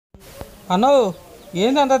అన్నో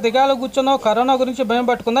ఏంది అంత దిగాలో కూర్చున్నావు? కరోనా గురించి భయం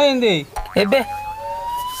పట్టుకుందా ఏంది? ఏబే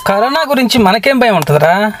కరోనా గురించి మనకేం భయం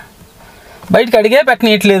ఉంటుందిరా, బయటికి అడిగే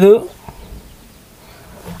పెట్టనీయట్లేదు.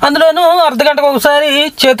 అందులోనూ అర్ధగంటకు ఒకసారి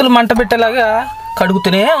చేతులు మంట పెట్టేలాగా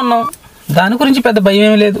కడుగుతూనే ఉన్నాం. దాని గురించి పెద్ద భయం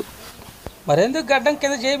ఏమీ లేదు. మరెందుకు గడ్డం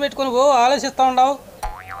కింద చేయి పెట్టుకుని ఆలోచిస్తూ ఉండవు?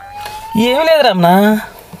 ఏమీ లేదు రమణ,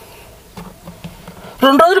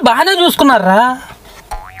 2 రోజులు బాగానే చూసుకున్నారా.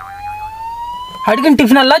 అడిగిన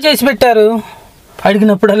టిఫిన్ అల్లా చేసి పెట్టారు,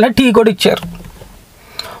 అడిగినప్పుడల్లా టీ కూడా ఇచ్చారు.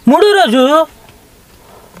 3వ రోజు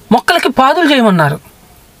మొక్కలకి పాదులు చేయమన్నారు.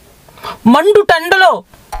 మండు టెండలో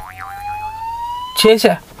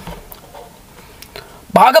చేశా.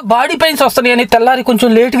 బాగా బాడీ పెయిన్స్ వస్తున్నాయని తెల్లారి కొంచెం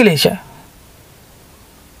లేటుగా లేచా.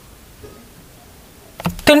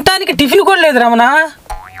 తినటానికి టిఫిన్ కూడా లేదు రమణ.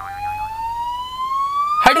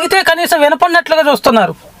 అడిగితే కనీసం వినపడినట్లుగా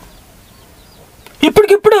చూస్తున్నారు.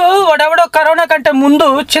 ఇప్పటికిప్పుడు వాడెవడో కరోనా కంటే ముందు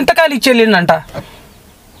చింతకాయలు ఇచ్చి వెళ్ళిందంట.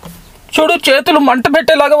 చూడు, చేతులు మంట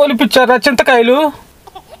పెట్టేలాగా ఒలిపించారు ఆ చింతకాయలు.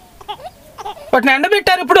 వాటిని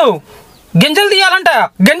ఎండబెట్టారు. ఇప్పుడు గింజలు తీయాలంట.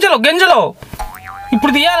 గింజలు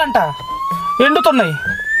ఇప్పుడు తీయాలంట, ఎండుతున్నాయి.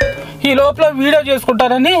 ఈ లోపల వీడియో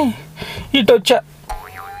చేసుకుంటారని ఇటు వచ్చా.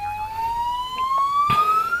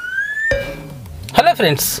 హలో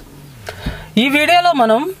ఫ్రెండ్స్, ఈ వీడియోలో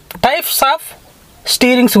మనం టైప్స్ ఆఫ్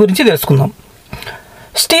స్టీరింగ్స్ గురించి తెలుసుకుందాం.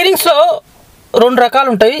 స్టీరింగ్స్లో 2 రకాలు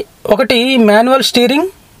ఉంటాయి. ఒకటి మాన్యువల్ స్టీరింగ్,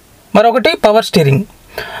 మరొకటి పవర్ స్టీరింగ్.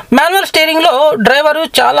 మాన్యువల్ స్టీరింగ్లో డ్రైవరు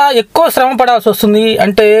చాలా ఎక్కువ శ్రమ పడాల్సి వస్తుంది.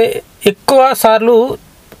 అంటే ఎక్కువ సార్లు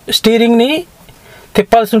స్టీరింగ్ని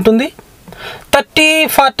తిప్పాల్సి ఉంటుంది.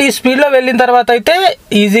 30-40 స్పీడ్లో వెళ్ళిన తర్వాత అయితే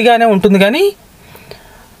ఈజీగానే ఉంటుంది. కానీ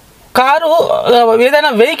కారు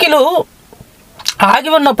ఏదైనా వెహికల్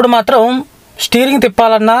ఆగి ఉన్నప్పుడు మాత్రం స్టీరింగ్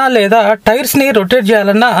తిప్పాలన్నా లేదా టైర్స్ని రొటేట్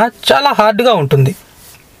చేయాలన్నా చాలా హార్డ్గా ఉంటుంది.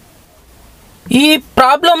 ఈ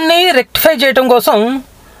ప్రాబ్లమ్ని రెక్టిఫై చేయడం కోసం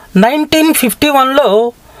 1951లో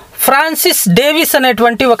ఫ్రాన్సిస్ డేవిస్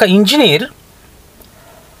అనేటువంటి ఒక ఇంజనీర్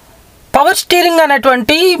పవర్ స్టీరింగ్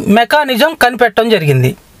అనేటువంటి మెకానిజం కనిపెట్టడం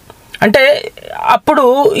జరిగింది. అంటే అప్పుడు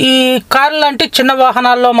ఈ కార్ లాంటి చిన్న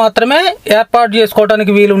వాహనాల్లో మాత్రమే ఏర్పాటు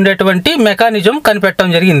చేసుకోవడానికి వీలు ఉండేటువంటి మెకానిజం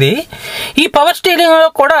కనిపెట్టడం జరిగింది. ఈ పవర్ స్టీరింగ్లో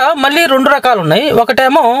కూడా మళ్ళీ 2 రకాలు ఉన్నాయి.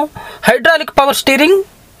 ఒకటేమో hydraulic power steering,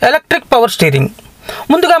 electric power steering.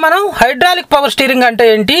 ముందుగా మనం హైడ్రాలిక్ పవర్ స్టీరింగ్ అంటే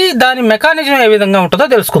ఏంటి, దాని మెకానిజం ఏ విధంగా ఉంటుందో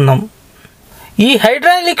తెలుసుకుందాం. ఈ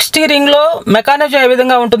హైడ్రాలిక్ స్టీరింగ్లో మెకానిజం ఏ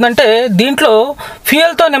విధంగా ఉంటుందంటే, దీంట్లో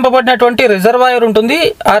ఫ్యూయల్తో నింపబడినటువంటి రిజర్వాయర్ ఉంటుంది.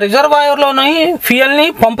 ఆ రిజర్వాయర్లోని ఫ్యూయల్ని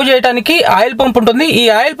పంపు చేయడానికి ఆయిల్ పంప్ ఉంటుంది. ఈ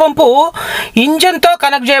ఆయిల్ పంపు ఇంజన్తో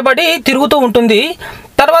కనెక్ట్ చేయబడి తిరుగుతూ ఉంటుంది.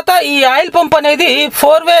 తర్వాత ఈ ఆయిల్ పంప్ అనేది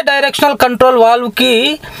 4-వే డైరెక్షనల్ కంట్రోల్ వాల్వ్కి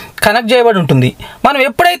కనెక్ట్ చేయబడి ఉంటుంది. మనం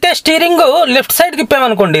ఎప్పుడైతే steering left side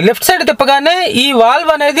తిప్పామనుకోండి, left side తిప్పగానే ఈ వాల్వ్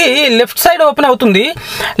అనేది లెఫ్ట్ సైడ్ ఓపెన్ అవుతుంది.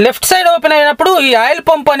 లెఫ్ట్ సైడ్ ఓపెన్ అయినప్పుడు ఈ ఆయిల్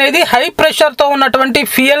పంప్ అనేది హై ప్రెషర్తో ఉన్నటువంటి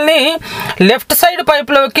ఫ్యూయల్ని లెఫ్ట్ సైడ్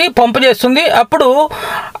పైప్లోకి పంపు చేస్తుంది. అప్పుడు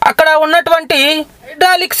అక్కడ ఉన్నటువంటి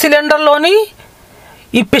హైడ్రాలిక్ సిలిండర్లోని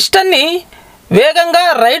ఈ పిస్టన్ని వేగంగా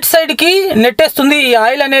రైట్ సైడ్కి నెట్టేస్తుంది. ఈ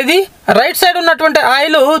ఆయిల్ అనేది రైట్ సైడ్ ఉన్నటువంటి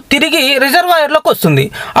ఆయిల్ తిరిగి రిజర్వాయర్లోకి వస్తుంది.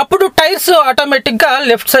 అప్పుడు టైర్స్ ఆటోమేటిక్గా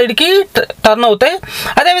లెఫ్ట్ సైడ్కి టర్న్ అవుతాయి.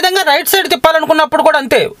 అదేవిధంగా రైట్ సైడ్ తిప్పాలనుకున్నప్పుడు కూడా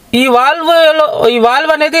అంతే. ఈ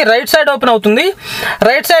వాల్వ్ అనేది రైట్ సైడ్ ఓపెన్ అవుతుంది.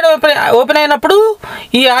 రైట్ సైడ్ ఓపెన్ అయినప్పుడు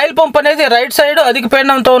ఈ ఆయిల్ పంప్ అనేది రైట్ సైడ్ అధిక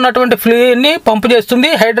పీడనంతో ఉన్నటువంటి ఫ్లూయిడ్ని పంపు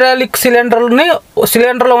చేస్తుంది. హైడ్రాలిక్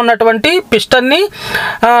సిలిండర్లో ఉన్నటువంటి పిస్టన్ని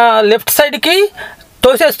లెఫ్ట్ సైడ్కి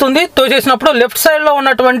తోసేస్తుంది. తోసేసినప్పుడు లెఫ్ట్ సైడ్లో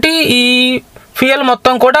ఉన్నటువంటి ఈ ఫ్యూయల్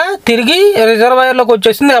మొత్తం కూడా తిరిగి రిజర్వాయర్లోకి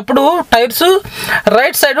వచ్చేసింది. అప్పుడు టైర్స్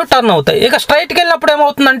రైట్ సైడ్ టర్న్ అవుతాయి. ఇక స్ట్రైట్కి వెళ్ళినప్పుడు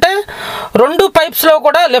ఏమవుతుందంటే, 2 పైప్స్లో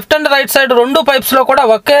కూడా లెఫ్ట్ అండ్ రైట్ సైడ్ 2 పైప్స్లో కూడా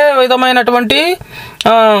ఒకే విధమైనటువంటి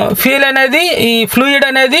ఫ్యూయల్ అనేది, ఈ ఫ్లూయిడ్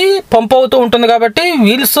అనేది పంప్ అవుతూ ఉంటుంది. కాబట్టి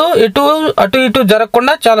వీల్స్ అటు ఇటు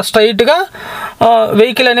జరగకుండా చాలా స్ట్రైట్గా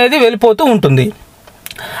వెహికల్ అనేది వెళ్ళిపోతూ ఉంటుంది.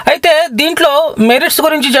 అయితే దీంట్లో మెరిట్స్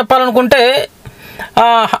గురించి చెప్పాలనుకుంటే,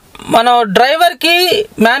 మన డ్రైవర్కి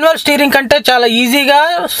మాన్యువల్ స్టీరింగ్ కంటే చాలా ఈజీగా,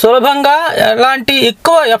 సులభంగా, ఎలాంటి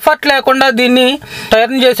ఎక్కువ ఎఫర్ట్ లేకుండా దీన్ని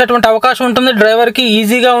టర్న్ చేసేటువంటి అవకాశం ఉంటుంది. డ్రైవర్కి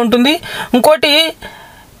ఈజీగా ఉంటుంది. ఇంకోటి,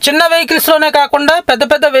 చిన్న వెహికల్స్లోనే కాకుండా పెద్ద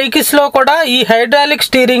పెద్ద వెహికల్స్లో కూడా ఈ హైడ్రాలిక్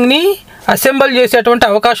స్టీరింగ్ని అసెంబుల్ చేసేటువంటి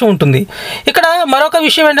అవకాశం ఉంటుంది. ఇక్కడ మరొక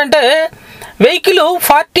విషయం ఏంటంటే, వెహికల్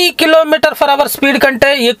 40 km/h స్పీడ్ కంటే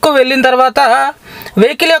ఎక్కువ వెళ్ళిన తర్వాత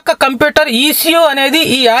వెహికల్ యొక్క కంప్యూటర్ ECU అనేది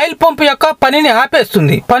ఈ ఆయిల్ పంప్ యొక్క పనిని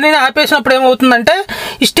ఆపేస్తుంది. పనిని ఆపేసినప్పుడు ఏమవుతుందంటే,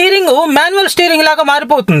 ఈ స్టీరింగ్ మాన్యువల్ స్టీరింగ్ లాగా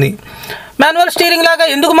మారిపోతుంది. మాన్యువల్ స్టీరింగ్ లాగా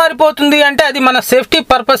ఎందుకు మారిపోతుంది అంటే, అది మన సేఫ్టీ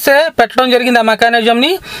పర్పసే పెట్టడం జరిగింది ఆ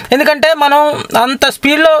మెకానిజంని. ఎందుకంటే మనం అంత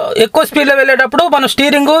స్పీడ్లో, ఎక్కువ స్పీడ్లో వెళ్ళేటప్పుడు మనం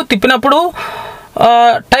స్టీరింగ్ తిప్పినప్పుడు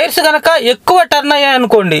టైర్స్ కనుక ఎక్కువ టర్న్ అయ్యాయి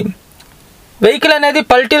అనుకోండి, వెహికల్ అనేది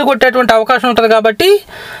పల్టీలు కొట్టేటువంటి అవకాశం ఉంటుంది కాబట్టి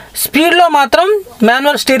స్పీడ్లో మాత్రం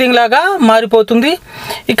మాన్యువల్ స్టీరింగ్ లాగా మారిపోతుంది.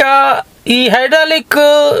 ఇక ఈ హైడ్రాలిక్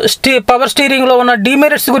పవర్ స్టీరింగ్లో ఉన్న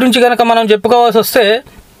డిమెరిట్స్ గురించి కనుక మనం చెప్పుకోవాల్సి వస్తే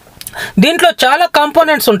దీంట్లో చాలా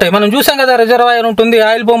కాంపోనెంట్స్ ఉంటాయి. మనం చూసాం కదా, రిజర్వాయర్ ఉంటుంది,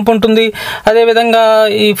 ఆయిల్ పంప్ ఉంటుంది, అదేవిధంగా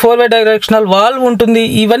ఈ 4-వే డైరెక్షనల్ వాల్వ్ ఉంటుంది.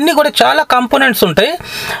 ఇవన్నీ కూడా చాలా కాంపోనెంట్స్ ఉంటాయి.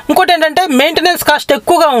 ఇంకోటి ఏంటంటే మెయింటెనెన్స్ కాస్ట్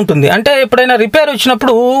ఎక్కువగా ఉంటుంది. అంటే ఎప్పుడైనా రిపేర్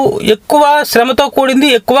వచ్చినప్పుడు ఎక్కువ శ్రమతో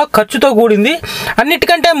కూడింది, ఎక్కువ ఖర్చుతో కూడింది.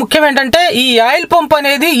 అన్నిటికంటే ముఖ్యం ఏంటంటే ఈ ఆయిల్ పంప్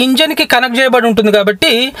అనేది ఇంజన్కి కనెక్ట్ చేయబడి ఉంటుంది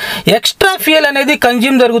కాబట్టి ఎక్స్ట్రా ఫ్యూయల్ అనేది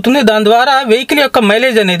కన్జ్యూమ్ జరుగుతుంది. దాని ద్వారా వెహికల్ యొక్క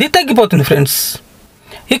మైలేజ్ అనేది తగ్గిపోతుంది ఫ్రెండ్స్.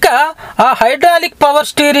 ఇక ఆ హైడ్రాలిక్ పవర్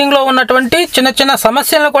స్టీరింగ్లో ఉన్నటువంటి చిన్న చిన్న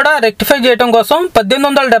సమస్యలను కూడా రెక్టిఫై చేయడం కోసం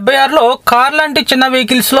 1876లో కార్ లాంటి చిన్న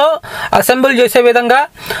వెహికల్స్లో అసెంబుల్ చేసే విధంగా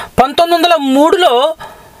 1903లో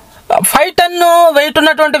 5 టన్ను వెయిట్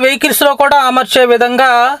ఉన్నటువంటి వెహికల్స్లో కూడా అమర్చే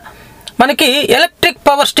విధంగా మనకి ఎలక్ట్రిక్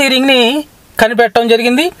పవర్ స్టీరింగ్ని కనిపెట్టడం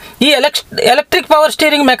జరిగింది. ఈ ఎలక్ట్రిక్ పవర్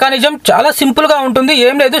స్టీరింగ్ మెకానిజం చాలా సింపుల్గా ఉంటుంది.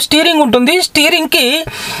 ఏం లేదు, స్టీరింగ్ ఉంటుంది. స్టీరింగ్కి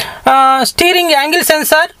స్టీరింగ్ యాంగిల్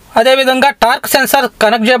సెన్సార్, అదేవిధంగా టార్క్ సెన్సార్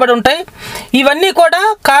కనెక్ట్ చేయబడి ఉంటాయి. ఇవన్నీ కూడా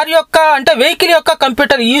కార్ యొక్క అంటే వెహికల్ యొక్క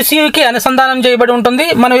కంప్యూటర్ ఈసీయూకి అనుసంధానం చేయబడి ఉంటుంది.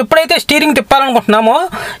 మనం ఎప్పుడైతే స్టీరింగ్ తిప్పాలనుకుంటున్నామో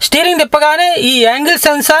స్టీరింగ్ తిప్పగానే ఈ యాంగిల్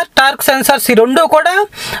సెన్సార్, టార్క్ సెన్సార్స్ ఈ రెండు కూడా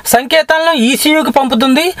సంకేతాలను ఈసీయూకి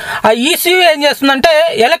పంపుతుంది. ఆ ఈసీయూ ఏం చేస్తుందంటే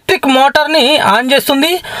ఎలక్ట్రిక్ మోటార్ని ఆన్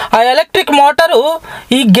చేస్తుంది. ఆ ఎలక్ట్రిక్ మోటారు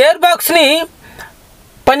ఈ గేర్ బాక్స్ని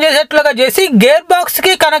పనిచేసేట్లుగా చేసి గేర్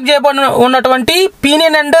బాక్స్కి కనెక్ట్ చేయబడి ఉన్నటువంటి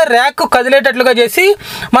పీనియన్ అండ్ ర్యాక్ కదిలేటట్లుగా చేసి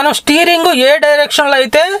మనం స్టీరింగ్ ఏ డైరెక్షన్లో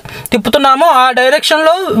అయితే తిప్పుతున్నామో ఆ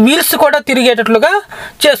డైరెక్షన్లో వీల్స్ కూడా తిరిగేటట్లుగా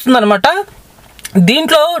చేస్తుందన్నమాట.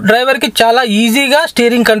 దీంట్లో డ్రైవర్కి చాలా ఈజీగా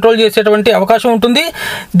స్టీరింగ్ కంట్రోల్ చేసేటువంటి అవకాశం ఉంటుంది.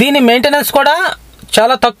 దీని మెయింటెనెన్స్ కూడా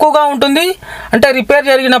చాలా తక్కువగా ఉంటుంది. అంటే రిపేర్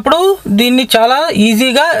జరిగినప్పుడు దీన్ని చాలా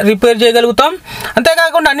ఈజీగా రిపేర్ చేయగలుగుతాం.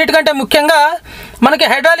 అంతేకాకుండా అన్నిటికంటే ముఖ్యంగా మనకి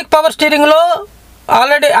హైడ్రాలిక్ పవర్ స్టీరింగ్లో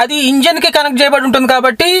ఆల్రెడీ అది ఇంజన్కి కనెక్ట్ చేయబడి ఉంటుంది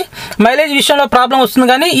కాబట్టి మైలేజ్ విషయంలో ప్రాబ్లం వస్తుంది.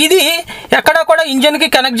 కానీ ఇది ఎక్కడా కూడా ఇంజన్కి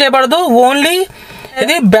కనెక్ట్ చేయబడదు, ఓన్లీ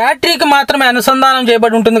ఇది బ్యాటరీకి మాత్రమే అనుసంధానం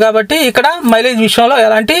చేయబడి ఉంటుంది కాబట్టి ఇక్కడ మైలేజ్ విషయంలో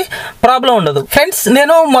ఎలాంటి ప్రాబ్లం ఉండదు. ఫ్రెండ్స్,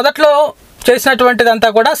 నేను మొదట్లో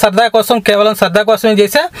చేసినటువంటిదంతా కూడా సరదా కోసం, కేవలం సరదా కోసమే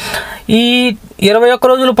చేశా. ఈ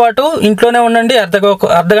 21 రోజుల పాటు ఇంట్లోనే ఉండండి.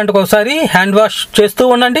 అర్ధ గంటకు ఒకసారి హ్యాండ్ వాష్ చేస్తూ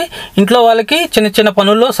ఉండండి. ఇంట్లో వాళ్ళకి చిన్న చిన్న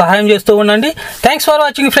పనుల్లో సహాయం చేస్తూ ఉండండి. Thanks for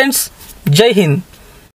watching friends. జై హింద్.